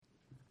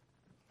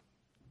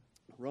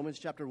Romans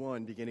chapter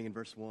 1, beginning in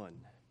verse 1.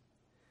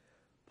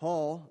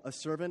 Paul, a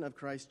servant of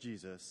Christ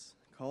Jesus,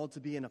 called to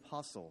be an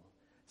apostle,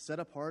 set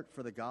apart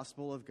for the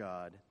gospel of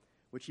God,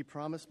 which he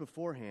promised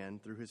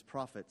beforehand through his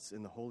prophets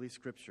in the Holy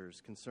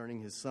Scriptures concerning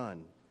his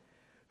Son,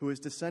 who is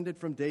descended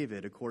from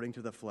David according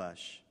to the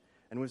flesh,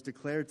 and was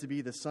declared to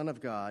be the Son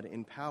of God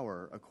in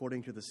power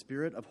according to the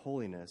Spirit of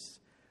holiness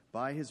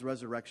by his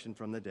resurrection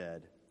from the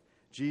dead,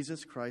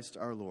 Jesus Christ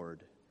our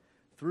Lord,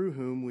 through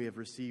whom we have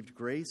received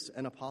grace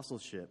and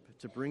apostleship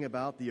to bring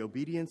about the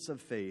obedience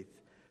of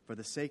faith for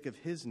the sake of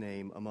his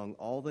name among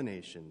all the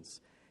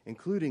nations,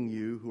 including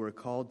you who are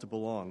called to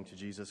belong to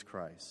Jesus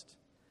Christ.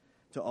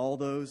 To all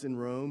those in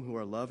Rome who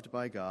are loved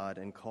by God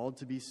and called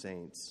to be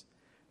saints,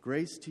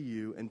 grace to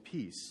you and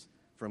peace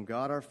from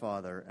God our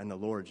Father and the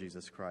Lord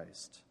Jesus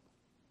Christ.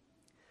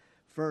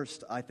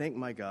 First, I thank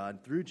my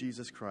God through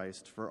Jesus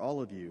Christ for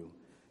all of you,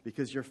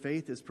 because your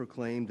faith is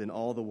proclaimed in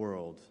all the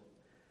world.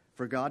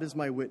 For God is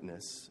my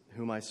witness,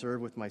 whom I serve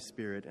with my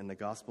spirit and the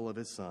gospel of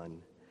his Son,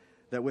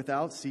 that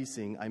without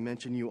ceasing I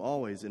mention you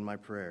always in my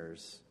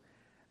prayers,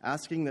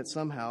 asking that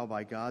somehow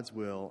by God's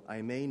will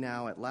I may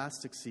now at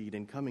last succeed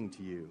in coming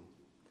to you.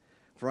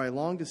 For I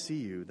long to see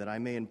you, that I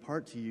may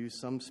impart to you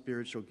some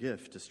spiritual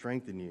gift to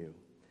strengthen you.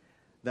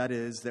 That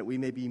is, that we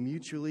may be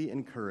mutually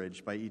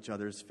encouraged by each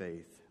other's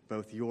faith,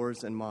 both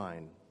yours and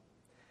mine.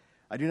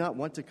 I do not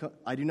want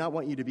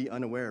you to be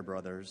unaware,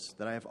 brothers,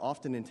 that I have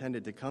often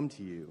intended to come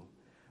to you,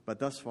 but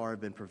thus far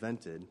have been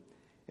prevented,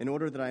 in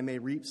order that I may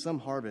reap some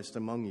harvest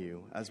among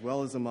you, as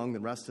well as among the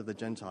rest of the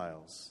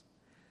Gentiles.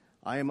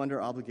 I am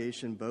under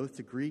obligation both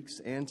to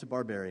Greeks and to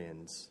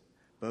barbarians,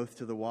 both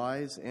to the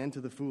wise and to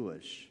the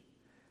foolish.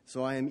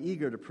 So I am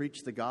eager to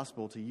preach the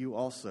gospel to you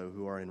also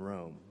who are in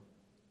Rome.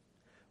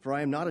 For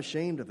I am not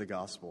ashamed of the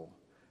gospel,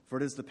 for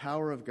it is the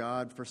power of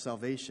God for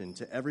salvation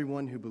to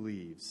everyone who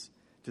believes,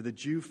 to the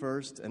Jew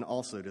first and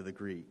also to the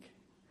Greek.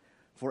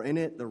 For in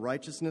it the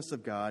righteousness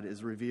of God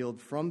is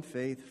revealed from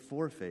faith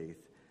for faith,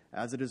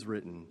 as it is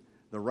written,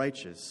 the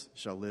righteous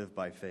shall live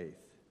by faith.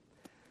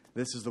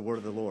 This is the word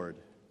of the Lord.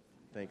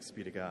 Thanks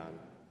be to God.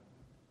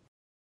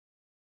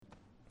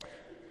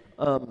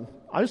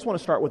 I just want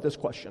to start with this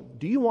question.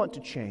 Do you want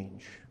to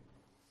change?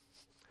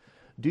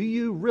 Do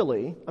you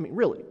really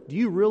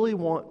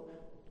want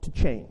to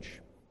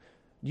change?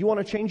 Do you want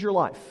to change your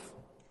life?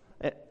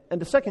 And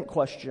the second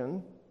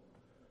question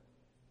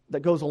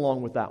that goes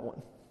along with that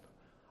one,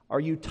 are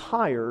you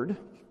tired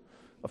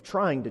of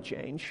trying to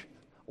change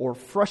or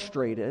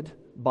frustrated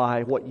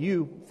by what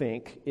you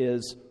think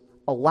is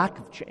a lack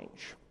of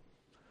change?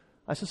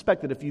 I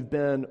suspect that if you've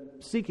been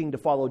seeking to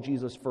follow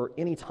Jesus for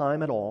any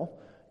time at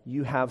all,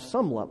 you have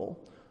some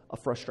level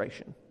of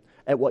frustration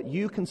at what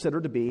you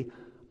consider to be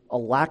a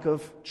lack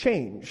of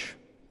change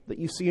that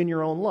you see in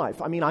your own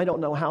life. I mean, I don't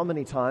know how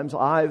many times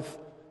I've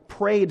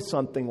prayed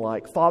something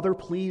like, Father,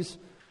 please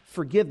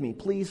forgive me.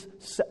 Please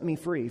set me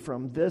free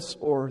from this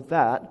or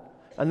that.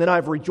 And then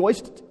I've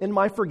rejoiced in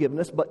my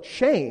forgiveness, but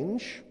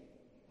change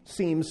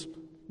seems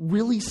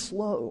really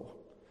slow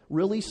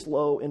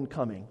in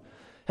coming.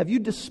 Have you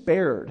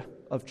despaired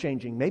of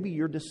changing? Maybe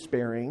you're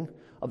despairing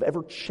of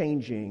ever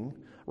changing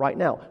right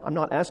now. I'm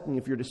not asking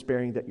if you're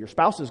despairing that your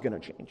spouse is going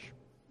to change.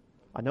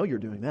 I know you're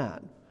doing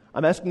that.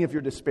 I'm asking if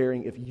you're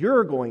despairing if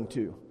you're going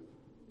to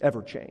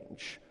ever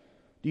change.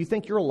 Do you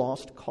think you're a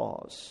lost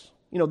cause?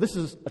 You know, this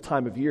is a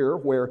time of year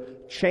where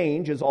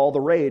change is all the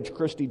rage.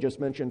 Christy just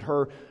mentioned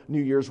her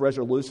New Year's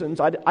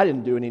resolutions. I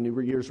didn't do any New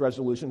Year's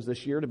resolutions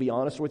this year, to be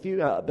honest with you,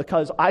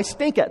 because I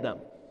stink at them.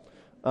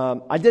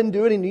 I didn't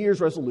do any New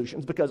Year's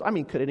resolutions because,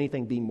 could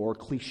anything be more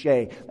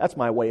cliche? That's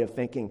my way of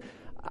thinking.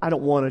 I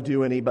don't want to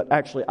do any, but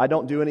actually I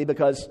don't do any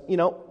because,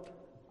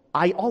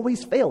 I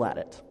always fail at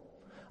it.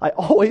 I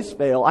always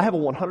fail. I have a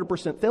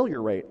 100%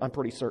 failure rate, I'm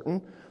pretty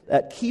certain,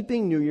 at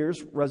keeping New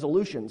Year's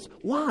resolutions.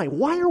 Why?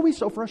 Why are we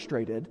so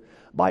frustrated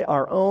by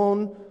our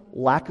own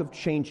lack of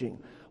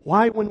changing?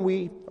 Why, when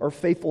we are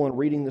faithful in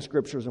reading the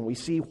Scriptures and we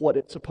see what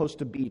it's supposed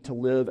to be to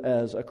live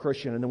as a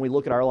Christian, and then we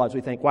look at our lives,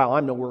 we think, wow,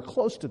 I'm nowhere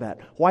close to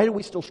that. Why do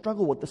we still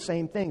struggle with the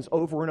same things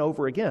over and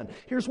over again?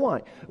 Here's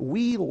why.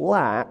 We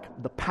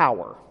lack the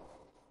power.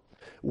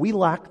 We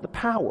lack the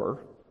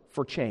power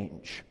for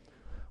change.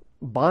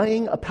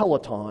 Buying a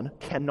Peloton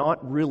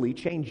cannot really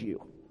change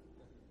you.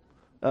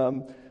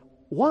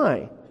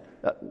 Why?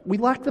 We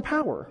lack the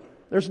power.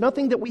 There's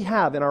nothing that we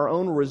have in our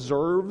own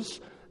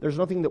reserves. There's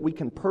nothing that we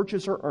can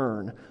purchase or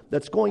earn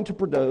that's going to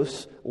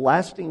produce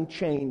lasting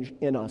change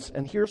in us.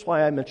 And here's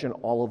why I mention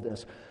all of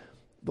this.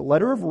 The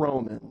letter of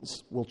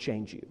Romans will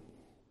change you.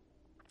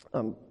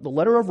 The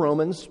letter of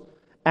Romans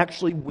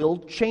actually will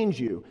change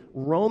you.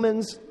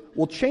 Romans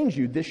will change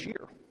you this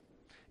year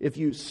if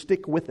you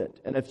stick with it,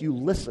 and if you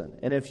listen,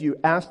 and if you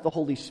ask the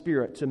Holy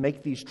Spirit to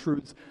make these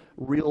truths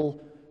real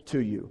to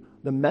you.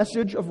 The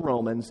message of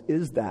Romans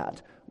is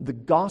that the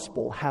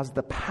gospel has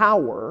the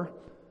power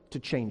to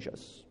change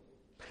us.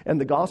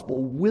 And the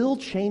gospel will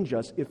change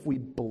us if we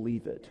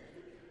believe it.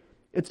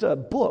 It's a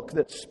book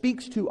that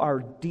speaks to our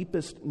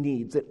deepest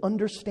needs. It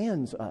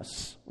understands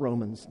us,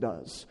 Romans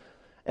does.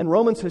 And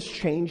Romans has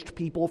changed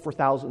people for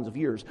thousands of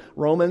years.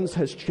 Romans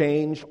has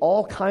changed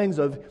all kinds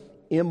of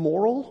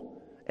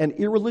immoral and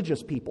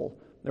irreligious people.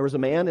 There was a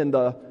man in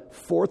the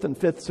 4th and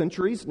 5th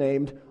centuries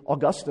named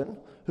Augustine,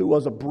 who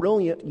was a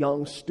brilliant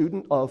young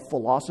student of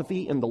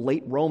philosophy in the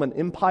late Roman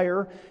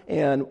Empire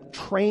and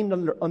trained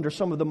under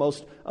some of the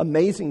most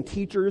amazing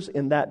teachers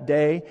in that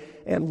day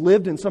and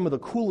lived in some of the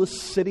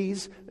coolest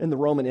cities in the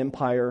Roman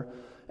Empire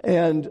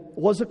and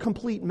was a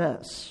complete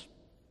mess.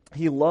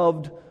 He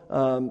loved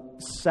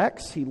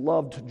sex. He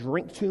loved to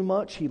drink too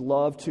much. He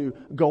loved to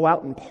go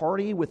out and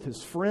party with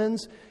his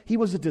friends. He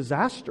was a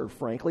disaster,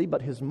 frankly,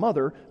 but his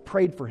mother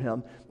prayed for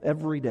him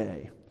every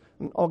day.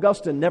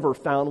 Augustine never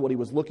found what he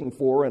was looking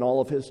for in all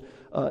of his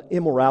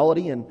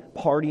immorality and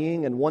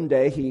partying, and one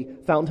day he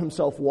found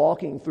himself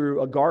walking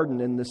through a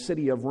garden in the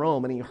city of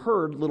Rome, and he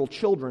heard little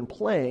children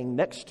playing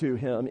next to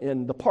him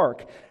in the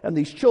park, and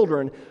these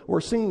children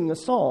were singing a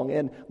song,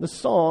 and the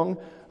song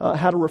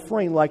had a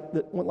refrain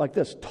that went like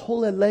this,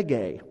 Tolle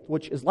lege,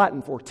 which is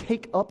Latin for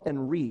take up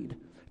and read.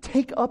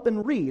 Take up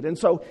and read. And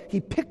so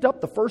he picked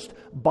up the first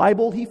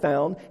Bible he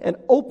found and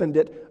opened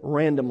it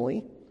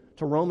randomly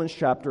to Romans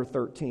chapter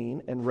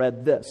 13 and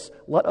read this: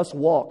 let us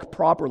walk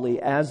properly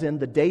as in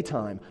the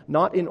daytime,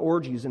 not in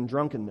orgies and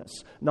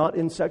drunkenness, not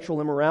in sexual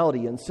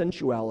immorality and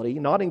sensuality,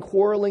 not in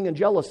quarreling and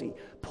jealousy.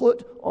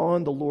 Put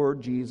on the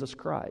Lord Jesus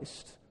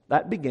Christ.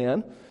 That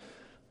began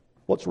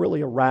what's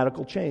really a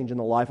radical change in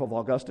the life of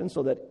Augustine,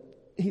 so that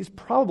he's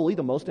probably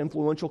the most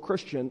influential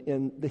Christian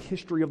in the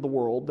history of the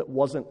world that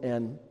wasn't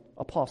an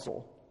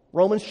apostle.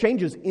 Romans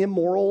changes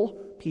immoral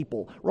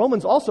people.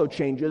 Romans also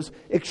changes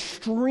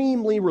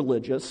extremely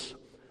religious,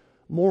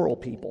 moral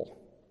people.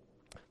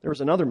 There was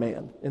another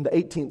man in the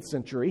 18th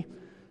century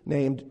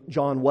named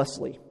John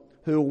Wesley,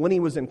 who, when he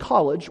was in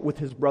college with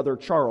his brother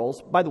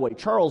Charles, by the way,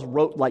 Charles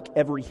wrote like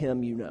every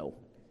hymn you know.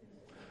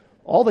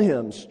 All the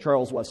hymns,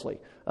 Charles Wesley.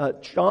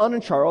 John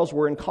and Charles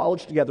were in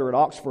college together at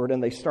Oxford,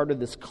 and they started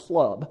this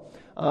club,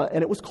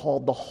 and it was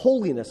called the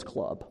Holiness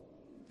Club.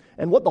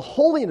 And what the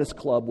Holiness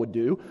Club would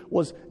do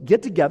was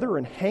get together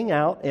and hang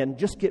out and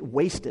just get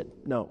wasted.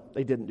 No,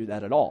 they didn't do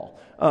that at all.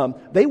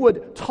 They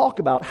would talk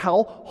about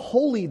how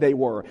holy they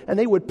were, and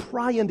they would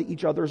pry into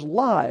each other's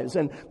lives,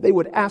 and they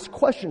would ask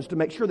questions to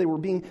make sure they were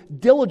being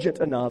diligent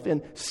enough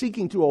in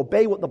seeking to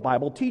obey what the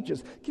Bible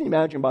teaches. Can you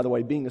imagine, by the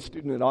way, being a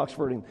student at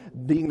Oxford and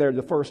being there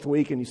the first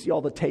week, and you see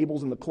all the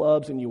tables and the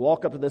clubs, and you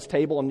walk up to this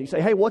table and you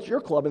say, hey, what's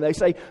your club? And they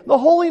say, the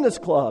Holiness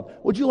Club.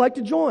 Would you like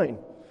to join?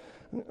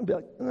 I'd be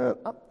like,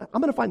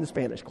 I'm going to find the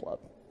Spanish club.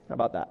 How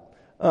about that?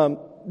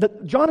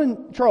 John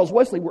and Charles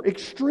Wesley were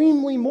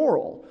extremely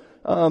moral.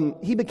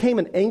 He became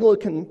an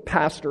Anglican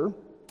pastor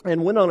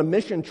and went on a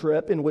mission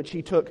trip in which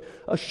he took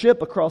a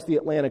ship across the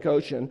Atlantic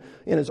Ocean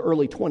in his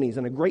early 20s,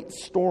 and a great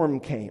storm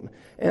came.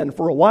 And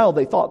for a while,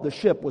 they thought the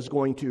ship was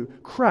going to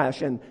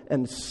crash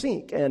and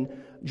sink. And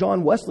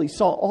John Wesley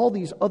saw all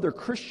these other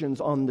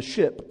Christians on the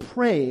ship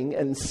praying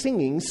and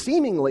singing,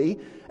 seemingly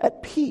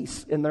at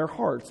peace in their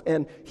hearts.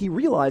 And he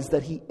realized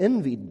that he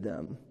envied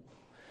them.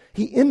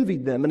 He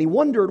envied them, and he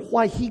wondered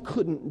why he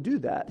couldn't do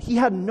that. He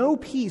had no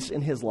peace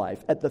in his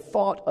life at the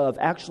thought of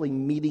actually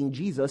meeting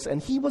Jesus,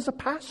 and he was a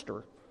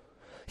pastor.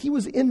 He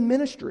was in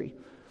ministry.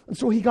 And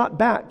so he got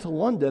back to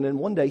London, and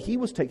one day he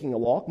was taking a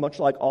walk, much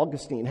like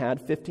Augustine had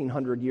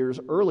 1,500 years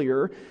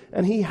earlier,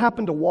 and he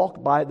happened to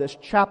walk by this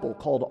chapel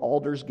called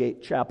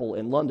Aldersgate Chapel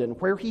in London,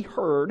 where he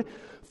heard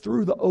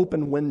through the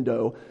open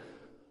window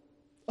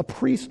a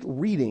priest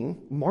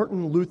reading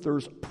Martin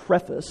Luther's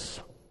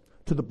preface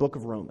to the book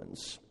of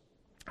Romans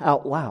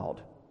out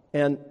loud.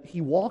 And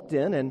he walked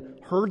in and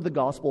heard the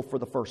gospel for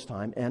the first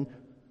time, and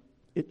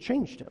it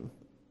changed him,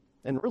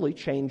 and really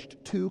changed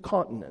 2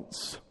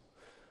 continents.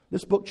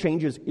 This book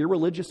changes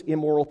irreligious,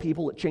 immoral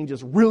people. It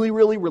changes really,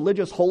 really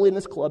religious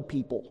Holiness Club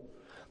people.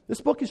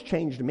 This book has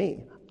changed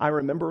me. I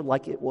remember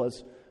like it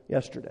was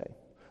yesterday,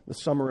 the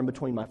summer in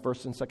between my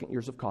first and second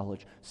years of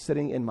college,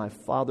 sitting in my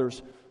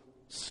father's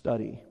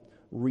study,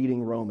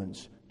 reading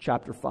Romans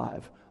chapter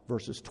 5,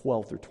 verses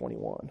 12 through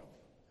 21.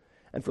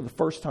 And for the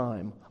first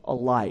time, a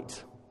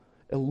light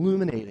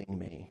illuminating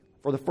me.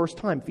 For the first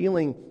time,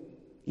 feeling,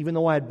 even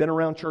though I had been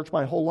around church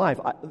my whole life,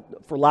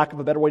 for lack of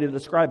a better way to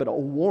describe it, a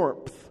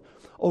warmth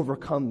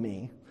overcome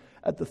me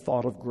at the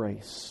thought of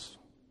grace.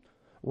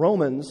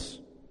 Romans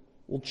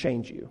will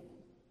change you.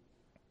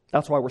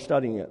 That's why we're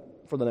studying it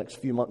for the next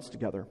few months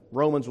together.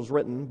 Romans was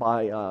written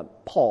by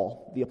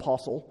Paul, the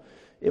apostle.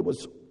 It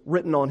was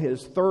written on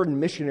his 3rd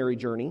missionary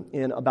journey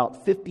in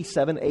about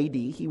 57 AD.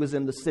 He was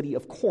in the city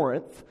of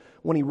Corinth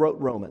when he wrote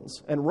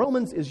Romans. And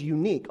Romans is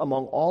unique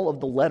among all of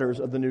the letters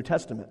of the New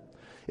Testament.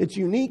 It's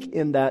unique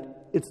in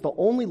that it's the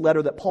only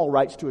letter that Paul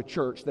writes to a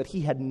church that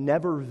he had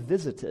never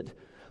visited.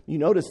 You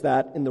notice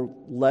that in the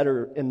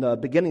letter, in the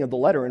beginning of the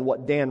letter, in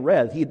what Dan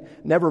read.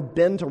 He'd never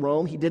been to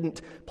Rome. He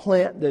didn't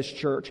plant this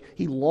church.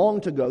 He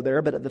longed to go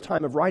there, but at the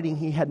time of writing,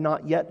 he had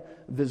not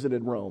yet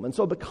visited Rome. And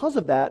so because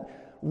of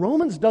that,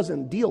 Romans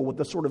doesn't deal with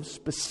the sort of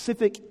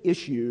specific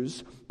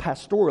issues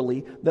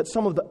pastorally that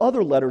some of the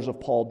other letters of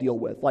Paul deal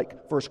with,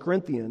 like 1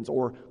 Corinthians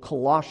or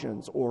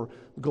Colossians or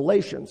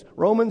Galatians.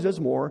 Romans is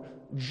more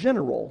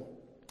general.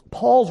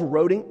 Paul's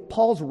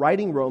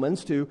writing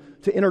Romans to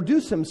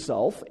introduce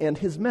himself and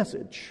his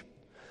message.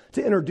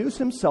 To introduce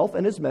himself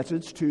and his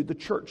message to the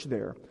church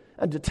there.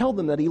 And to tell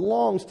them that he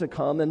longs to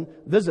come and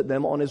visit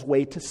them on his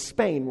way to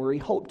Spain, where he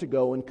hoped to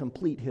go and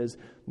complete his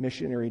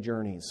missionary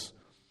journeys.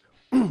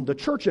 The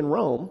church in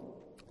Rome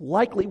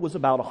likely was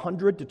about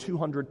 100 to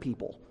 200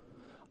 people.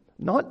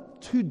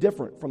 Not too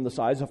different from the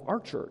size of our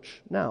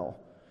church now.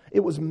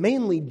 It was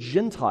mainly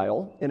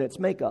Gentile in its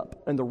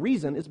makeup. And the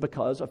reason is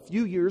because a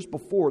few years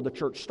before the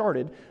church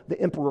started, the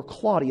Emperor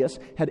Claudius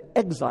had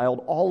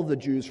exiled all of the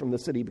Jews from the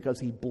city because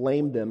he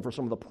blamed them for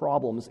some of the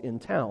problems in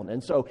town.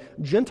 And so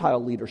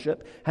Gentile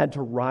leadership had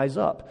to rise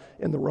up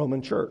in the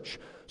Roman church.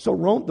 So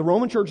the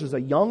Roman church is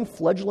a young,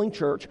 fledgling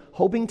church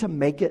hoping to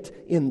make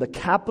it in the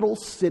capital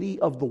city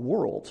of the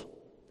world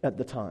at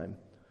the time.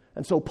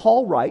 And so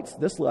Paul writes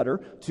this letter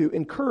to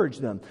encourage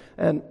them.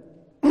 And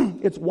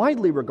it's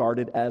widely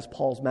regarded as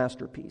Paul's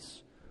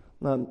masterpiece.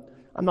 I'm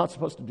not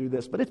supposed to do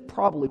this, but it's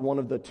probably one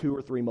of the 2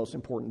 or 3 most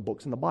important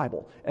books in the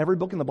Bible. Every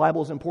book in the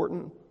Bible is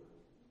important.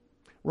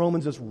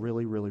 Romans is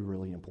really, really,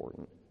 really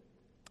important.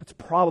 It's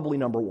probably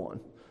number 1.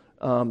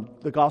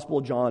 The Gospel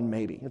of John,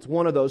 maybe. It's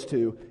one of those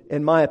 2,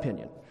 in my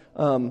opinion.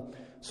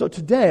 So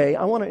today,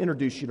 I want to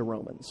introduce you to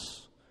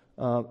Romans.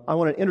 I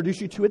want to introduce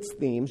you to its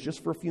themes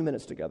just for a few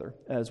minutes together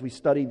as we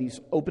study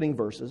these opening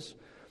verses.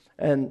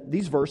 And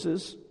these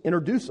verses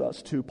introduce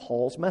us to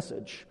Paul's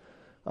message,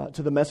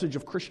 to the message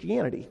of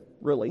Christianity,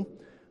 really,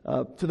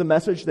 to the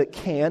message that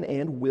can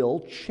and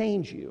will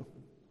change you,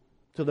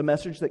 to the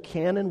message that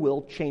can and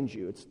will change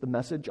you. It's the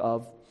message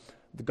of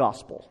the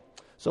gospel.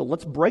 So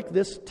let's break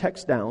this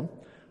text down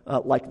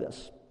like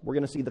this. We're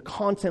going to see the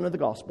content of the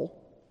gospel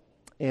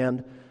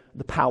and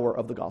the power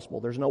of the gospel.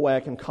 There's no way I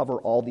can cover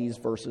all these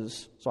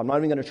verses, so I'm not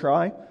even going to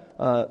try.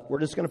 We're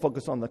just going to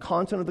focus on the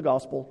content of the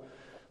gospel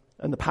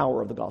and the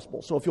power of the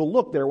gospel. So if you'll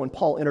look there, when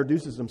Paul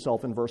introduces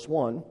himself in verse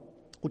 1,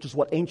 which is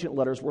what ancient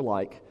letters were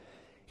like,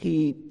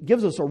 he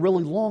gives us a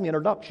really long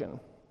introduction.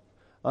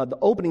 The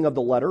opening of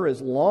the letter is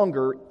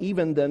longer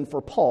even than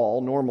for Paul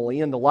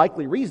normally, and the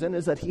likely reason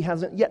is that he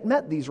hasn't yet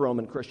met these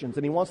Roman Christians,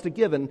 and he wants to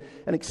give an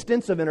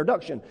extensive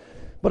introduction.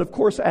 But of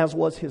course, as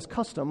was his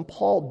custom,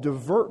 Paul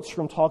diverts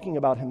from talking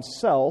about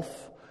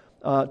himself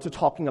to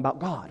talking about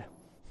God,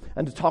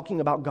 and to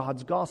talking about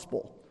God's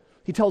gospel.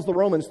 He tells the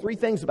Romans 3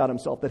 things about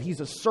himself: that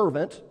he's a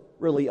servant,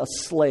 really a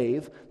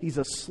slave. He's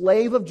a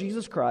slave of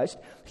Jesus Christ.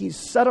 He's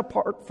set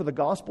apart for the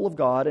gospel of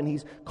God, and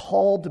he's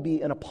called to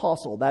be an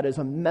apostle. That is,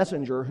 a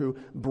messenger who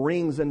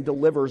brings and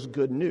delivers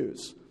good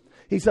news.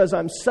 He says,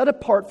 I'm set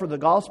apart for the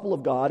gospel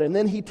of God, and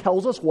then he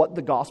tells us what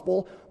the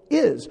gospel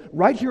is.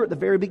 Right here at the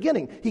very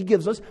beginning, he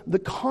gives us the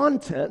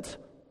content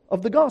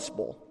of the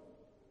gospel.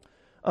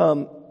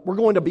 We're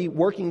going to be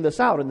working this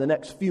out in the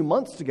next few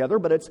months together,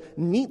 but it's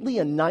neatly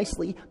and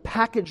nicely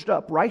packaged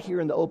up right here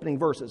in the opening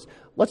verses.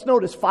 Let's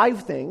notice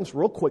 5 things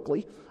real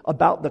quickly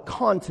about the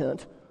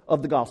content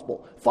of the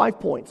gospel. 5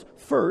 points.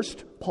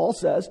 First, Paul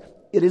says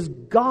it is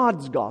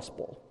God's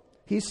gospel.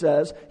 He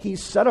says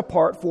he's set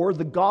apart for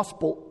the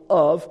gospel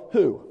of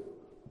who?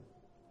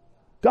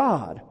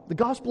 God. The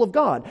gospel of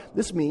God.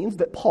 This means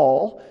that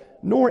Paul,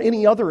 nor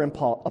any other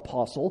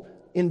apostle,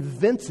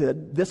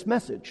 invented this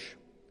message.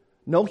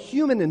 No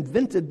human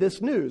invented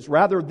this news.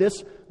 Rather,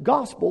 this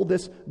gospel,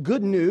 this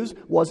good news,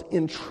 was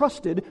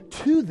entrusted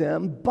to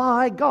them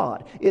by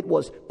God. It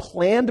was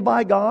planned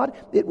by God.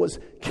 It was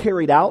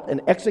carried out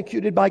and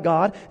executed by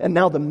God. And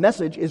now the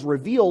message is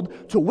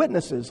revealed to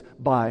witnesses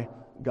by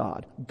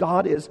God.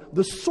 God is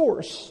the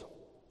source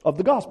of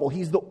the gospel.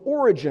 He's the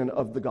origin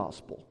of the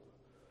gospel.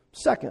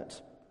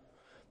 Second,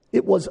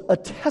 it was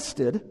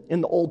attested in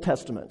the Old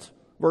Testament.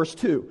 Verse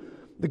 2,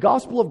 the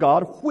gospel of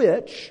God,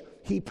 which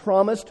he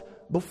promised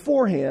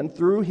beforehand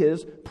through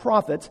his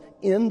prophets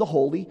in the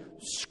Holy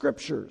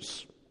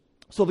Scriptures.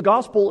 So the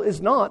gospel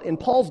is not, in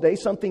Paul's day,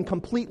 something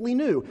completely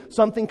new,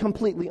 something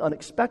completely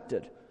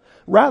unexpected.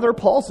 Rather,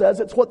 Paul says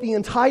it's what the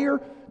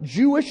entire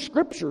Jewish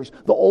Scriptures,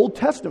 the Old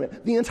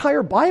Testament, the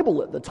entire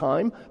Bible at the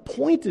time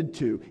pointed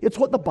to. It's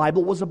what the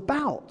Bible was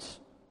about.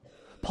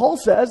 Paul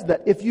says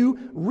that if you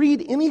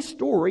read any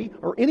story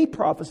or any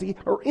prophecy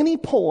or any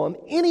poem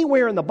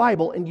anywhere in the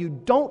Bible and you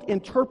don't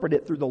interpret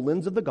it through the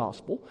lens of the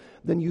gospel,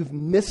 then you've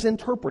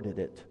misinterpreted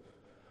it.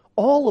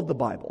 All of the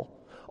Bible,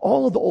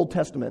 all of the Old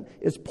Testament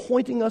is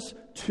pointing us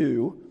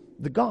to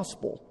the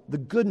gospel, the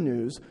good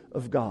news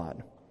of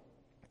God.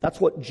 That's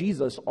what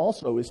Jesus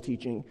also is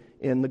teaching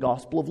in the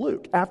Gospel of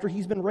Luke after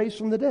he's been raised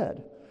from the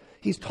dead.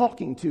 He's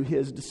talking to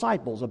his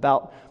disciples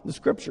about the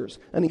Scriptures,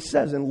 and he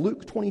says in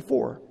Luke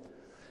 24,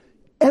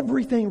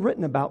 everything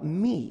written about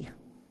me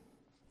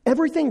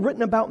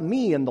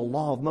in the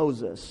law of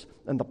Moses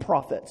and the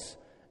prophets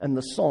and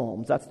the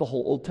Psalms, that's the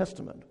whole Old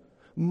Testament,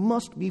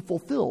 must be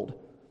fulfilled.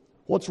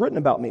 What's written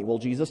about me? Well,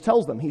 Jesus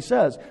tells them. He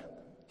says,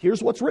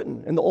 Here's what's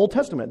written in the Old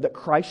Testament, that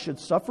Christ should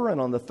suffer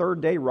and on the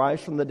third day rise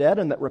from the dead,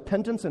 and that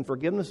repentance and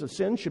forgiveness of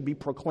sins should be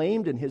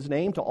proclaimed in his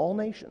name to all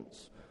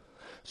nations.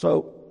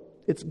 So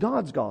it's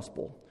God's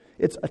gospel.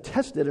 It's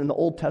attested in the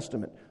Old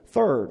Testament.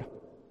 Third,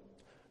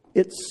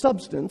 its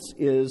substance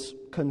is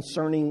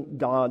concerning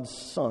God's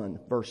Son,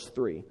 verse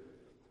 3.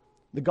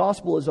 The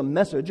gospel is a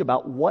message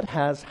about what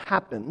has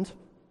happened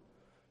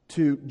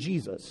to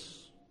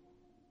Jesus,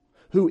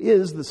 who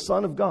is the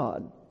Son of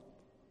God.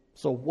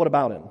 So what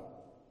about him?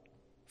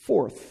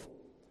 Fourth,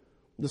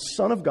 the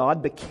Son of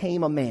God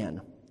became a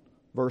man.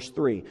 Verse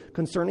 3,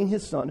 concerning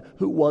his Son,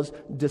 who was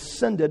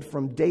descended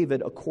from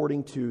David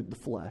according to the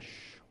flesh.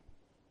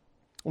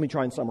 Let me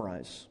try and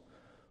summarize.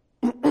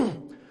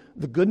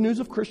 The good news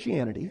of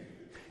Christianity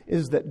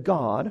is that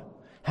God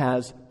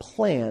has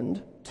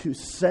planned to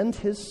send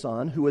his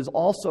Son, who is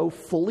also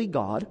fully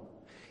God,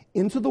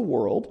 into the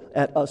world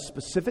at a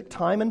specific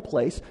time and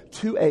place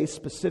to a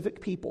specific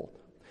people.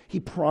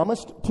 He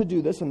promised to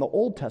do this in the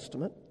Old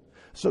Testament.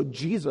 So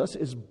Jesus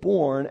is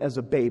born as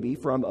a baby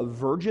from a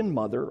virgin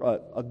mother,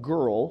 a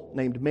girl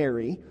named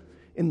Mary,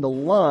 in the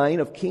line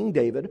of King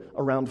David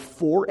around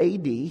 4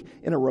 AD in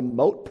a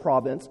remote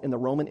province in the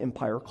Roman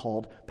Empire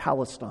called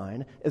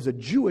Palestine, as a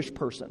Jewish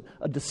person,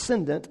 a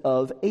descendant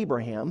of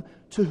Abraham,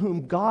 to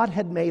whom God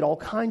had made all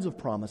kinds of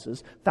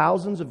promises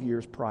thousands of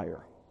years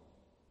prior.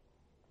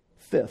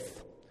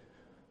 Fifth,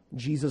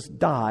 Jesus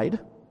died,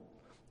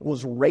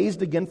 was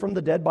raised again from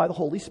the dead by the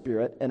Holy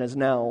Spirit, and is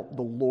now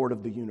the Lord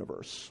of the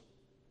universe.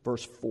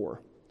 Verse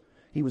 4,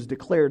 he was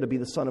declared to be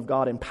the Son of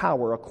God in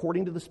power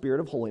according to the Spirit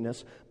of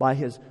holiness by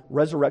his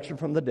resurrection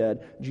from the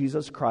dead,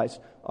 Jesus Christ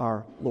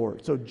our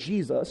Lord. So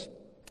Jesus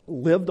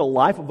lived a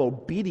life of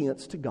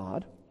obedience to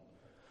God.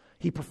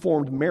 He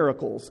performed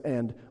miracles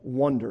and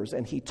wonders,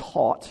 and he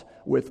taught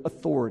with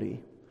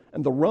authority.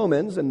 And the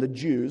Romans and the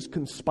Jews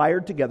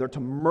conspired together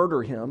to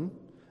murder him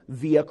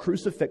via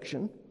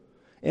crucifixion.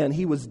 And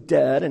he was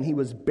dead and he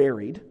was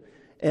buried.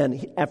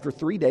 And after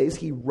 3 days,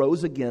 he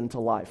rose again to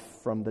life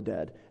from the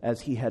dead,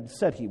 as he had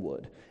said he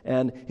would.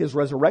 And his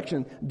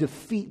resurrection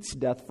defeats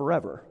death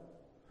forever.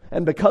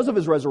 And because of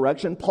his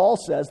resurrection, Paul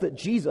says that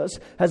Jesus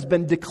has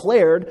been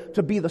declared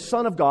to be the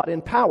Son of God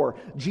in power.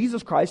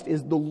 Jesus Christ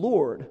is the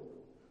Lord.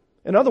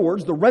 In other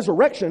words, the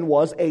resurrection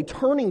was a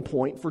turning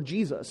point for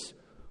Jesus.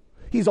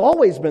 He's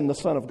always been the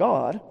Son of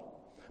God,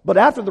 but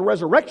after the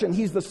resurrection,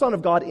 he's the Son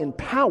of God in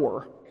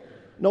power,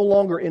 no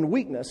longer in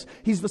weakness.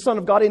 He's the Son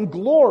of God in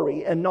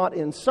glory and not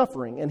in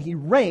suffering. And he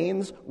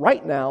reigns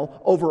right now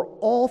over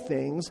all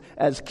things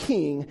as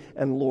King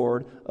and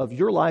Lord of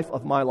your life,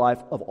 of my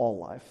life, of all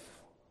life.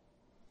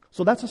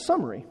 So that's a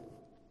summary.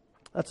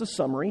 That's a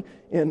summary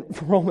in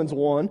Romans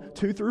 1,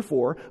 2 through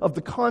 4 of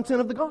the content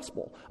of the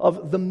gospel,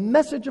 of the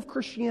message of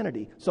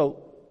Christianity.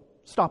 So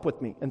stop with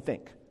me and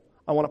think.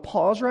 I want to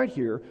pause right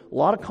here. A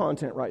lot of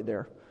content right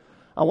there.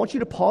 I want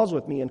you to pause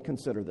with me and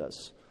consider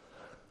this.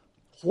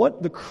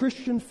 What the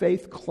Christian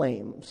faith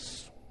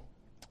claims,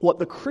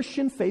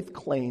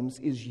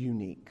 is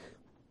unique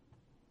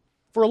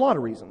for a lot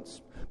of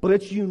reasons, but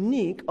it's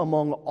unique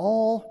among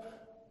all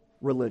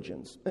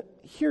religions.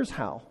 Here's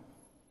how.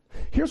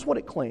 Here's what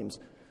it claims.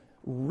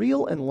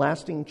 Real and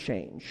lasting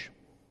change,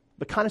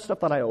 the kind of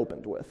stuff that I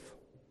opened with.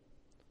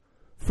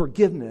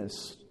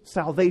 Forgiveness,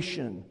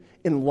 salvation,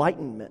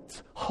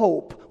 enlightenment,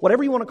 hope,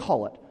 whatever you want to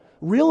call it.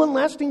 Real and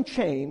lasting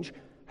change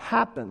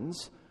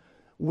happens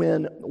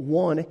when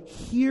one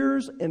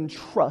hears and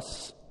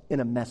trusts in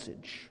a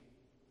message.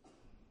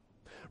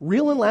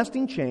 Real and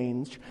lasting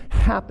change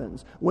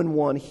happens when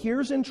one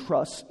hears and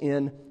trusts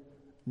in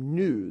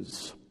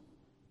news.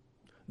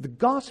 The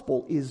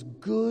gospel is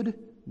good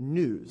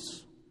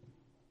news.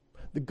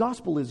 The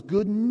gospel is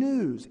good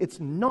news.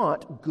 It's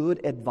not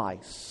good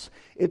advice.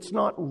 It's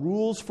not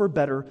rules for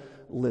better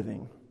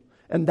living.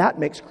 And that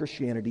makes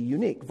Christianity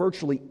unique.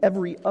 Virtually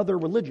every other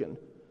religion,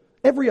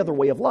 every other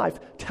way of life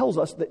tells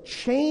us that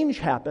change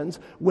happens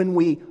when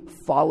we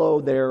follow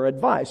their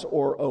advice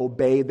or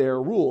obey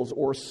their rules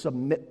or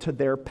submit to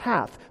their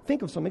path.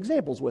 Think of some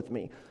examples with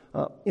me.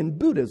 In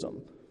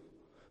Buddhism,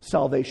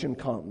 salvation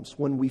comes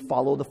when we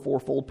follow the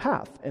fourfold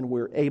path and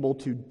we're able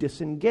to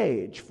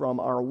disengage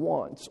from our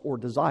wants or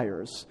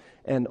desires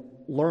and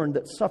learn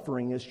that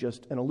suffering is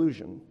just an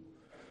illusion.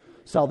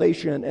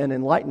 Salvation and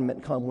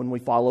enlightenment come when we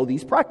follow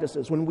these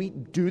practices, when we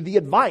do the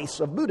advice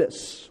of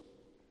Buddhists.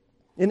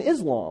 In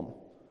Islam,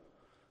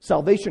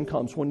 salvation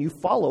comes when you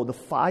follow the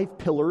 5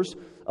 pillars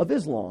of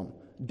Islam: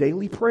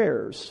 daily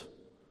prayers,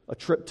 a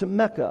trip to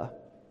Mecca,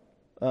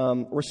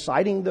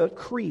 reciting the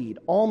creed,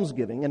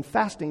 almsgiving, and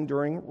fasting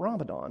during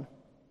Ramadan.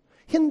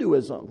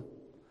 Hinduism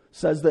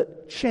says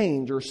that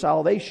change or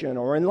salvation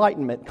or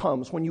enlightenment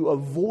comes when you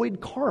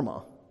avoid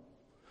karma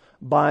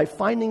by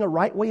finding a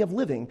right way of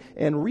living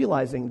and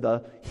realizing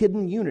the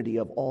hidden unity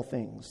of all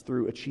things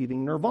through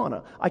achieving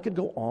nirvana. I could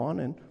go on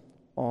and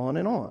on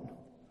and on.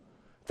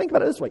 Think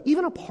about it this way.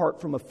 Even apart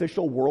from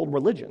official world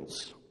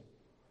religions,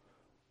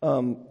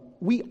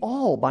 we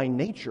all by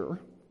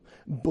nature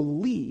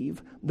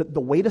believe that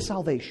the way to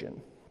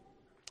salvation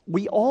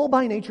We all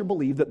by nature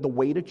believe that the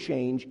way to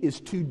change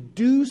is to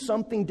do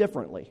something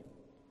differently.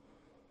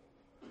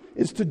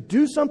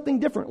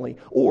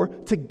 Or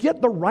to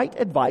get the right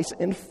advice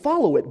and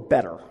follow it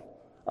better.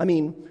 I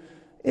mean,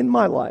 in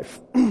my life,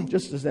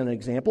 just as an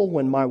example,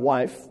 when my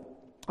wife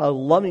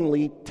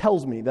lovingly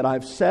tells me that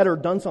I've said or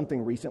done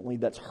something recently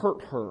that's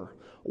hurt her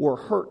or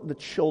hurt the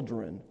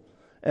children,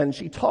 and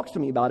she talks to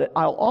me about it,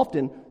 I'll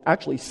often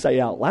actually say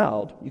out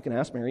loud, you can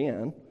ask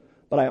Marianne,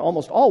 but I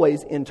almost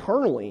always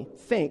internally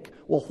think,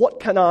 well, what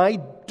can I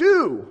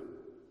do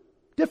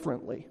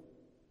differently?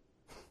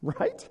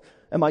 Right?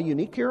 Am I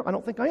unique here? I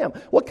don't think I am.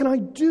 What can I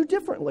do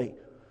differently?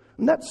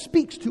 And that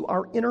speaks to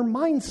our inner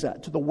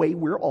mindset, to the way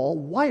we're all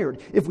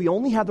wired. If we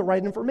only had the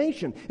right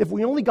information, if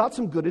we only got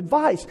some good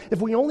advice,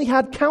 if we only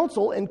had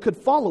counsel and could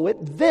follow it,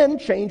 then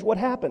change would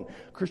happen.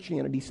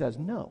 Christianity says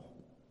no.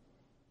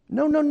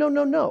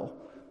 No.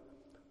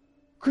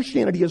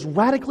 Christianity is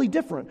radically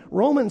different.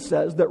 Romans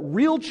says that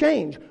real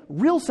change,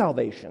 real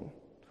salvation,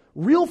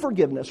 real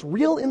forgiveness,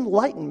 real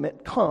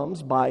enlightenment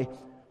comes by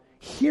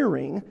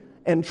hearing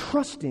and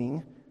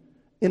trusting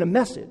in a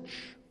message,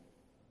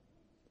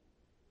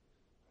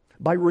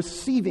 by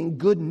receiving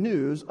good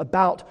news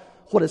about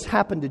what has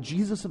happened to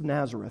Jesus of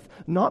Nazareth,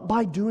 not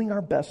by doing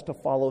our best to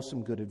follow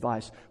some good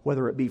advice,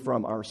 whether it be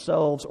from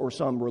ourselves or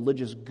some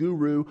religious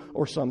guru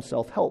or some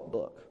self-help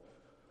book.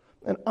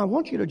 And I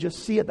want you to just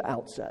see at the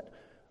outset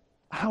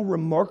how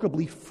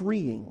remarkably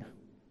freeing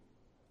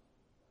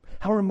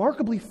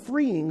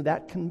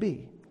that can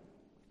be.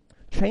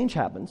 Change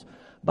happens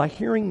by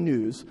hearing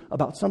news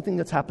about something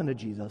that's happened to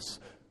Jesus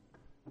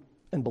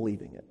and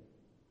believing it.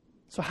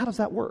 So how does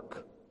that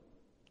work?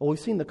 Well, we've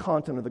seen the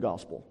content of the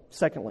gospel.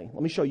 Secondly,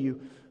 let me show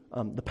you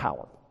the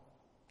power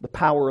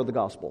of the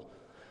gospel.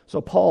 So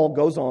Paul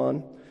goes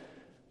on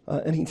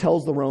and he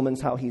tells the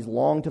Romans how he's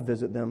longed to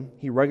visit them.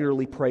 He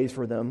regularly prays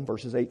for them,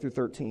 verses 8 through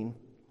 13.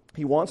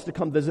 He wants to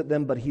come visit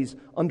them, but he's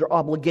under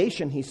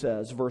obligation, he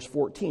says, verse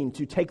 14,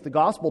 to take the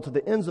gospel to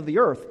the ends of the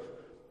earth.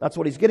 That's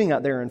what he's getting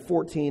at there in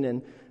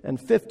 14 and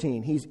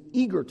 15. He's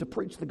eager to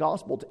preach the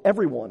gospel to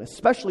everyone,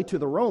 especially to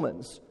the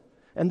Romans.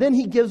 And then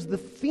he gives the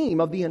theme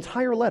of the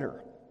entire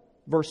letter.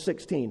 Verse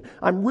 16,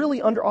 I'm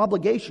really under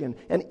obligation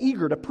and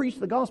eager to preach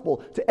the gospel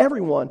to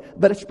everyone,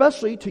 but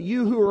especially to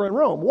you who are in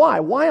Rome.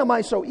 Why? Why am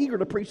I so eager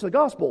to preach the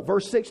gospel?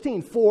 Verse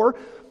 16, for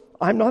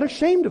I'm not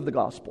ashamed of the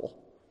gospel.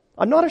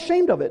 I'm not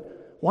ashamed of it.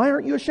 Why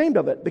aren't you ashamed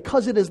of it?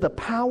 Because it is the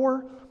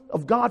power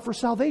of God for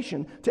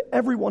salvation to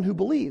everyone who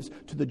believes,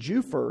 to the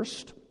Jew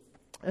first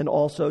and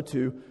also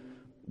to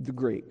the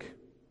Greek.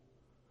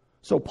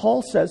 So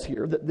Paul says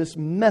here that this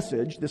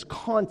message, this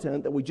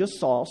content that we just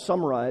saw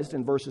summarized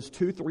in verses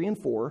 2, 3, and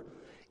 4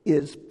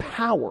 is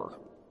power.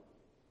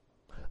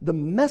 The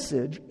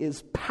message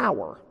is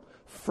power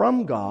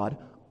from God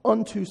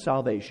unto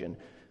salvation.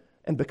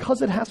 And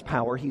because it has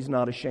power, he's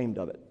not ashamed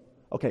of it.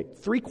 Okay,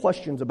 3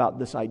 questions about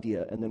this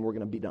idea, and then we're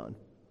going to be done.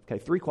 Okay,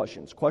 3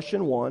 questions.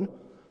 Question 1,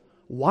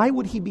 why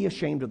would he be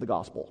ashamed of the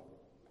gospel?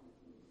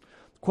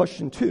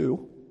 Question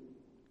 2,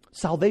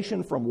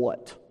 salvation from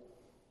what?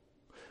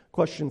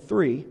 Question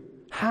 3,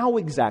 how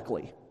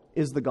exactly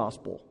is the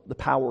gospel the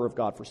power of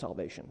God for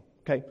salvation?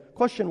 Okay,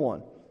 question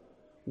 1,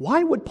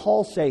 why would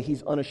Paul say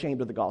he's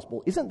unashamed of the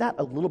gospel? Isn't that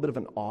a little bit of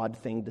an odd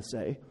thing to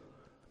say?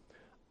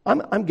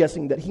 I'm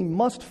guessing that he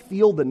must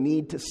feel the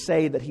need to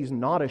say that he's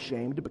not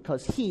ashamed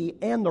because he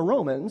and the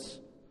Romans,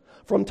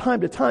 from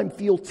time to time,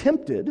 feel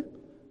tempted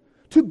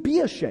to be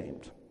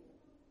ashamed.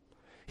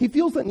 He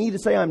feels the need to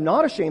say, I'm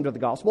not ashamed of the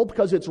gospel,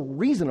 because it's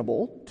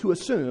reasonable to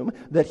assume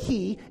that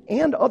he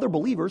and other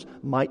believers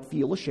might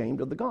feel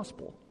ashamed of the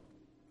gospel.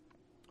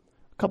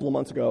 A couple of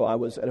months ago, I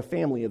was at a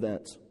family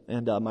event,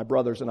 and my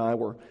brothers and I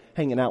were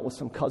hanging out with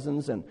some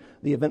cousins, and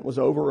the event was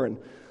over, and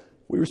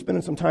we were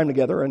spending some time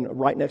together, and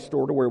right next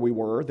door to where we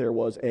were, there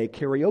was a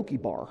karaoke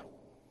bar.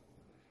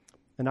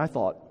 And I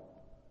thought,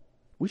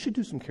 we should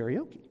do some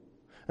karaoke.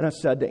 And I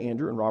said to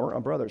Andrew and Robert,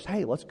 my brothers,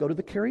 hey, let's go to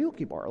the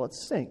karaoke bar,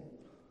 let's sing.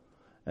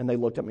 And they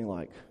looked at me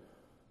like,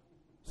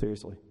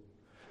 seriously?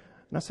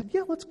 And I said,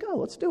 yeah, let's go,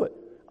 let's do it.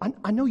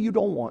 I know you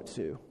don't want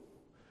to.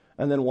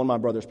 And then one of my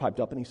brothers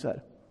piped up and he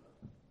said,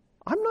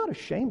 I'm not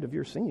ashamed of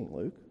your singing,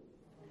 Luke.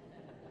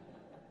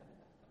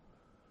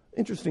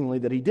 Interestingly,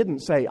 that he didn't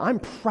say, I'm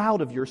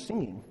proud of your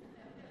singing.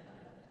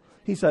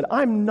 He said,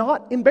 I'm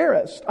not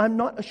embarrassed. I'm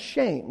not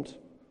ashamed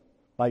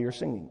by your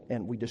singing.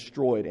 And we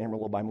destroyed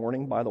Amarillo by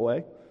Morning, by the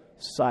way.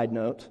 Side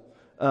note.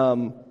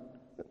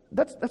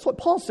 That's what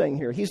Paul's saying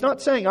here. He's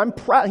not saying, I'm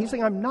proud. He's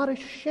saying, I'm not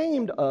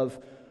ashamed of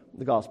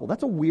the gospel.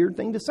 That's a weird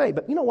thing to say.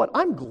 But you know what?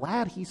 I'm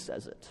glad he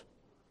says it.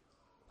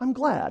 I'm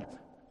glad.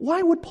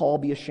 Why would Paul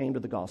be ashamed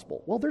of the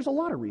gospel? Well, there's a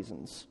lot of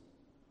reasons.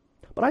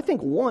 But I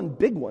think one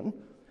big one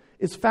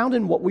is found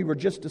in what we were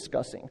just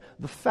discussing.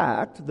 The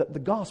fact that the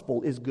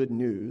gospel is good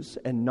news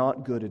and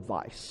not good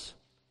advice.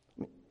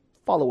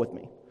 Follow with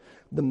me.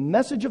 The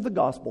message of the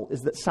gospel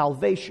is that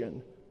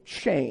salvation,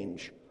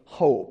 change,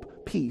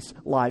 hope, peace,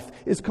 life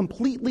is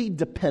completely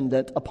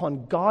dependent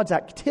upon God's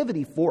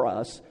activity for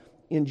us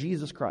in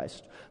Jesus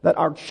Christ. That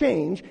our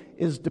change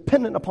is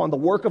dependent upon the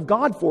work of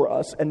God for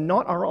us and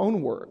not our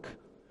own work.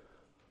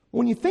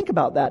 When you think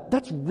about that,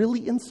 that's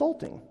really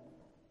insulting.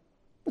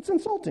 It's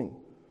insulting.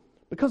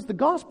 Because the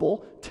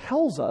gospel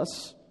tells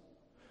us,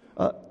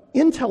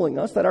 in telling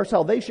us that our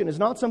salvation is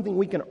not something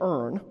we can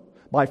earn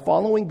by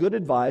following good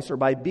advice or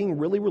by being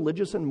really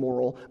religious and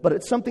moral, but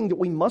it's something that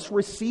we must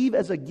receive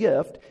as a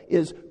gift,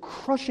 is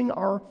crushing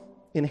our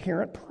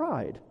inherent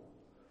pride.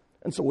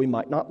 And so we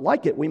might not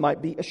like it. We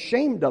might be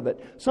ashamed of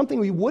it. Something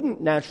we wouldn't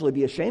naturally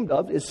be ashamed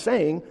of is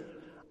saying,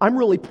 I'm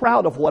really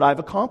proud of what I've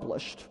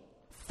accomplished.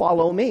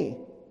 Follow me.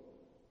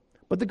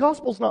 But the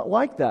gospel's not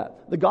like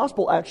that. The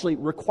gospel actually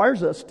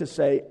requires us to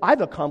say,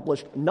 I've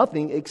accomplished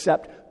nothing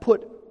except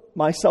put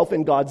myself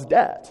in God's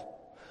debt.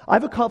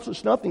 I've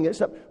accomplished nothing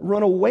except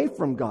run away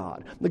from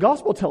God. The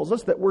gospel tells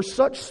us that we're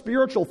such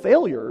spiritual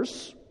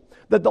failures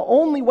that the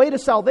only way to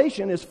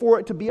salvation is for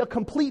it to be a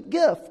complete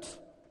gift.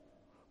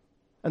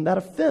 And that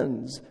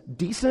offends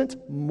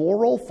decent,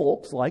 moral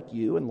folks like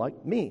you and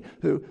like me,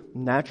 who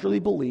naturally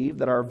believe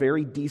that our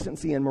very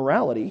decency and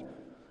morality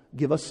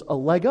give us a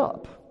leg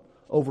up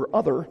over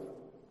other,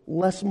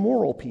 less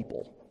moral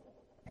people.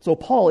 So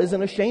Paul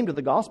isn't ashamed of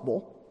the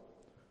gospel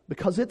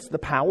because it's the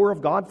power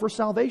of God for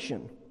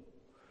salvation.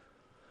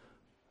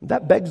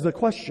 That begs the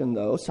question,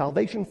 though,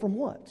 salvation from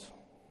what?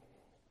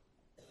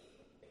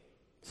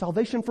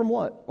 Salvation from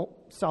what? Well,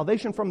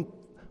 salvation from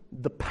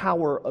the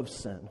power of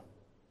sin.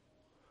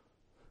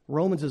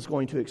 Romans is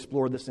going to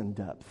explore this in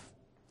depth.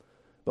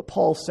 But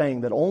Paul's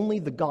saying that only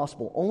the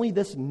gospel, only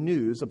this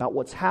news about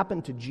what's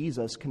happened to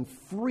Jesus can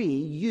free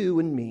you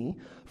and me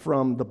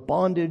from the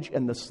bondage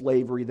and the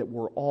slavery that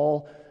we're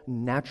all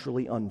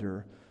naturally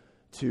under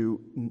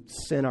to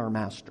sin our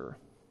master.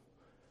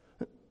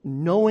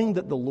 Knowing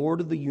that the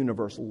Lord of the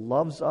universe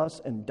loves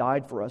us and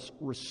died for us,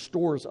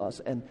 restores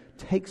us, and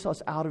takes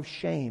us out of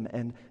shame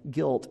and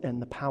guilt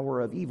and the power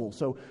of evil.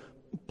 So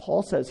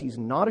Paul says he's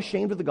not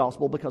ashamed of the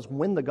gospel because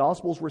when the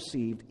gospel's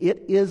received,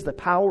 it is the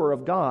power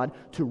of God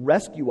to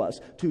rescue us,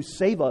 to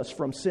save us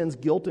from sin's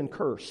guilt and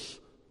curse.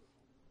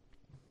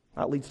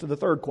 That leads to the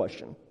third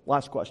question,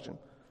 last question.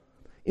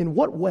 In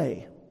what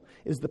way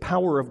is the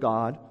power of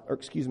God,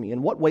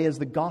 in what way is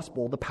the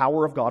gospel the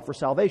power of God for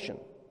salvation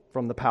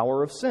from the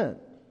power of sin?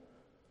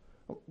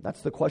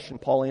 That's the question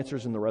Paul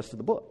answers in the rest of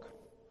the book.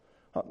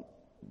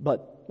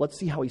 But let's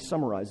see how he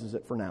summarizes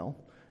it for now,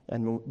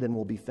 and then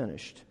we'll be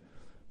finished.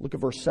 Look at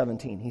verse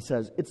 17. He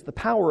says, it's the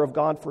power of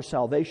God for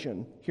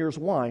salvation. Here's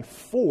why.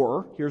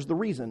 Here's the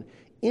reason.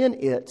 In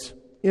it,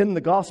 in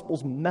the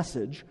gospel's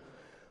message,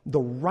 the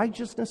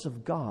righteousness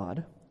of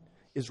God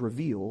is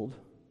revealed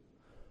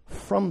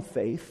from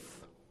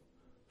faith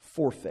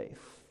for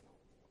faith.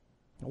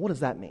 Now, what does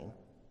that mean?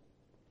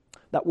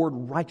 That word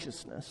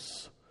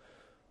righteousness,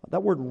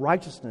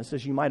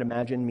 as you might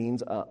imagine,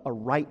 means a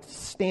right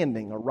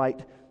standing, a right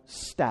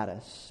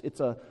status.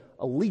 It's a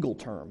legal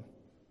term.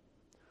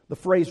 The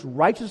phrase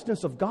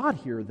righteousness of God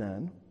here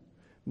then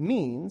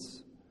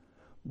means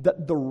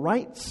that the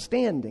right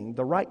standing,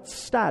 the right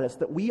status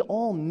that we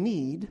all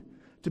need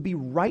to be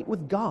right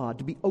with God,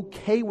 to be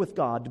okay with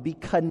God, to be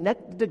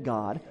connected to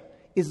God,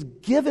 is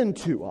given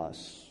to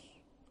us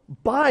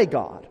by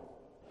God.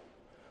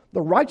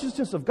 The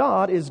righteousness of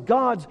God is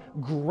God's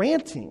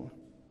granting.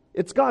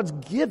 It's God's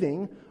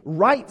giving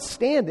right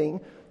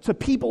standing to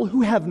people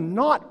who have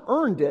not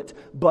earned it,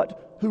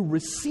 but who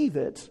receive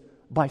it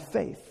by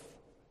faith.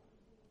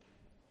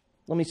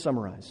 Let me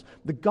summarize.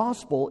 The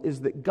gospel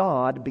is that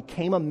God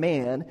became a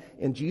man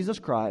in Jesus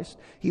Christ.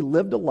 He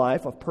lived a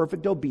life of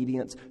perfect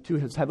obedience to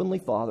his heavenly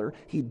Father.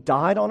 He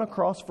died on a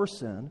cross for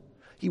sin.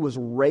 He was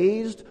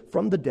raised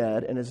from the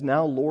dead and is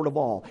now Lord of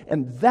all.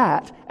 And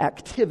that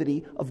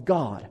activity of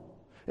God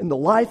in the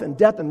life and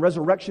death and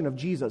resurrection of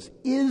Jesus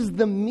is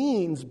the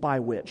means by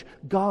which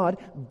God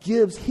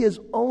gives his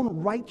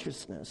own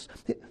righteousness,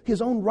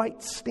 his own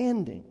right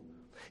standing,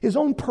 his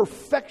own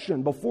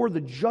perfection before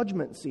the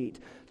judgment seat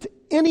to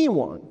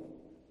anyone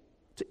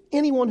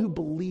who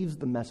believes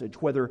the message,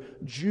 whether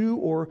Jew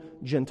or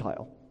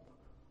Gentile.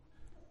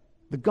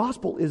 The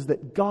gospel is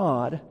that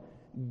God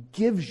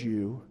gives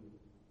you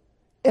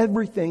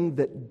everything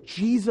that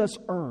Jesus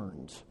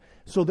earned,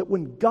 so that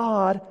when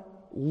God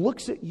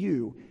looks at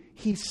you,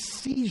 he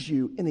sees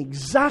you in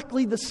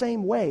exactly the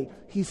same way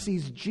he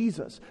sees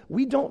Jesus.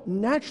 We don't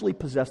naturally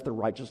possess the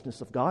righteousness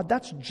of God.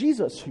 That's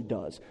Jesus who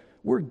does.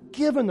 We're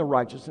given the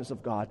righteousness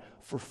of God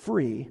for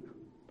free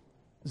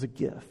as a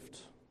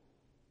gift.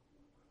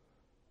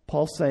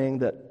 Paul's saying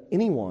that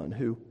anyone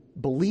who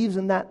believes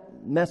in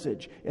that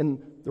message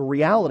and the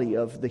reality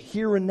of the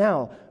here and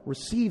now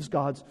receives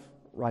God's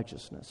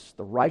righteousness.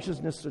 The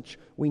righteousness which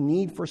we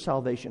need for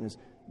salvation is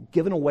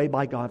given away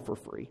by God for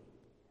free.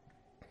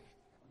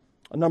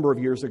 A number of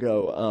years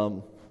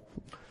ago,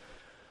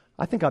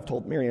 I think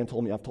Marianne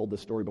told me I've told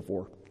this story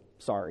before.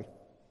 Sorry.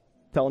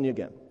 Telling you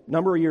again. A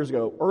number of years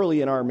ago,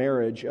 early in our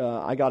marriage,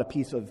 I got a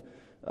piece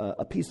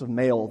of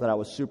mail that I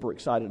was super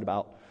excited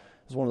about.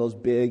 It was one of those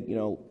big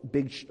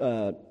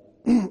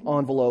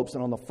envelopes,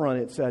 and on the front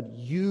it said,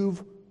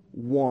 "You've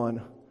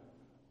won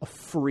a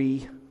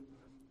free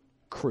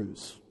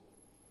cruise.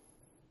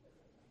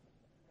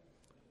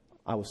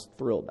 I was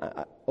thrilled.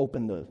 I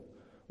opened the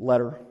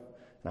letter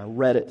and I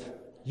read it.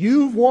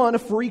 You've won a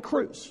free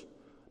cruise.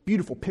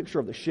 Beautiful picture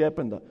of the ship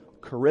and the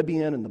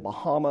Caribbean and the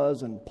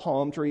Bahamas and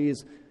palm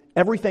trees.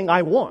 Everything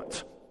I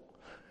want.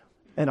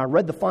 And I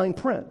read the fine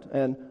print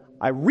and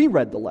I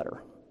reread the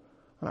letter.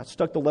 And I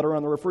stuck the letter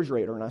on the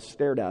refrigerator and I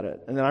stared at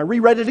it. And then I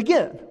reread it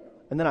again.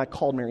 And then I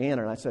called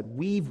Mariana and I said,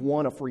 we've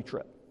won a free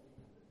trip.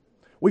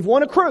 We've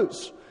won a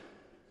cruise.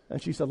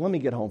 And she said, let me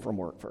get home from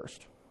work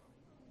first.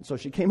 And so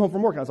she came home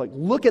from work and I was like,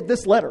 look at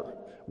this letter.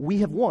 We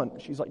have won.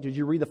 She's like, did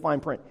you read the fine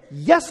print?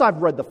 Yes, I've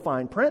read the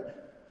fine print.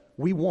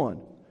 We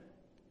won.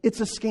 It's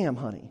a scam,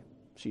 honey,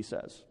 she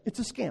says. It's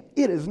a scam.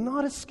 It is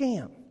not a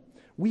scam.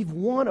 We've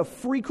won a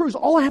free cruise.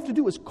 All I have to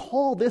do is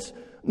call this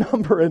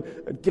number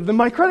and give them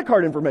my credit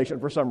card information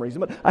for some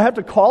reason. But I have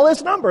to call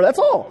this number. That's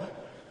all.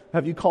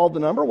 Have you called the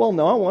number? Well,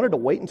 no, I wanted to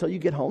wait until you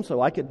get home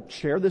so I could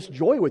share this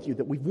joy with you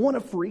that we've won a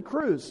free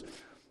cruise.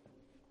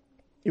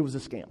 It was a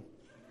scam.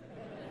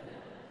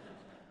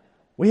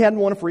 We hadn't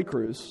won a free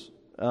cruise.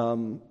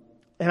 And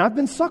I've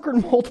been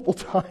suckered multiple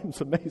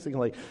times,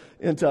 amazingly,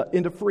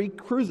 into free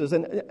cruises.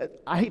 And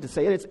I hate to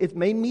say it, it's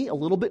made me a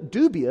little bit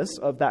dubious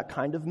of that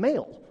kind of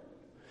mail.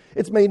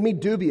 It's made me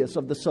dubious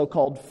of the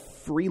so-called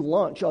free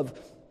lunch.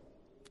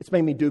 It's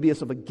made me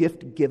dubious of a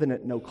gift given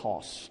at no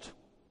cost.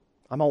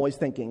 I'm always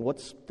thinking,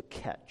 what's the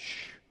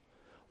catch?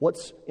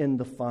 What's in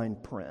the fine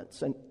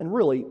prints? And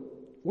really,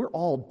 we're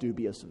all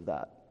dubious of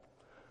that.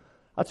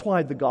 That's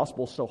why the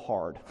gospel's so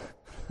hard.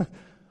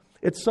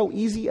 It's so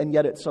easy and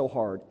yet it's so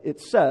hard. It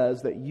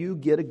says that you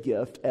get a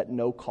gift at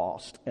no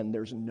cost and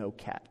there's no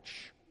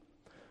catch.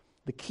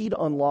 The key to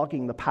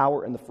unlocking the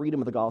power and the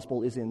freedom of the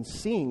gospel is in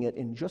seeing it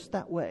in just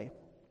that way,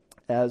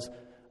 as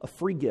a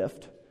free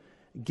gift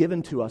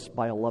given to us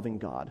by a loving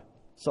God.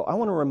 So I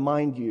want to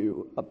remind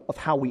you of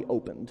how we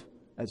opened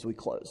as we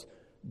close.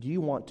 Do you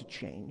want to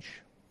change?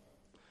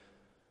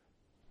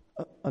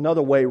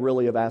 Another way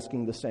really of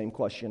asking the same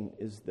question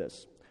is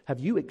this. Have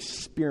you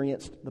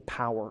experienced the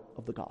power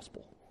of the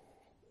gospel?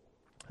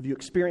 Have you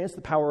experienced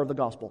the power of the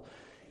gospel?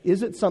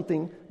 Is it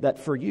something that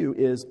for you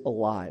is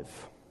alive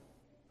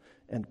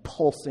and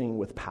pulsing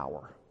with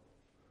power?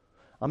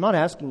 I'm not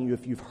asking you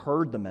if you've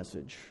heard the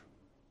message.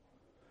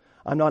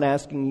 I'm not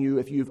asking you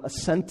if you've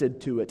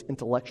assented to it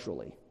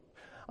intellectually.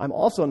 I'm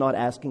also not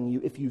asking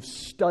you if you've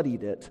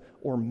studied it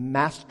or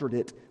mastered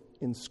it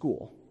in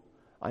school.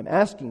 I'm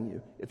asking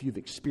you if you've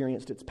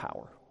experienced its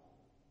power.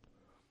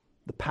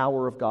 The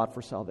power of God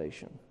for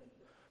salvation.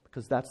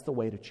 Because that's the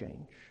way to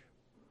change.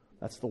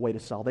 That's the way to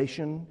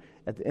salvation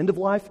at the end of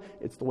life.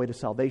 It's the way to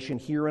salvation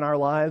here in our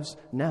lives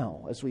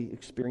now as we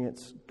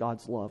experience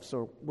God's love.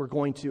 So we're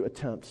going to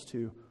attempt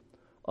to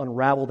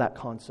unravel that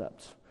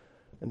concept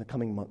in the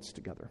coming months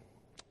together.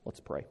 Let's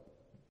pray.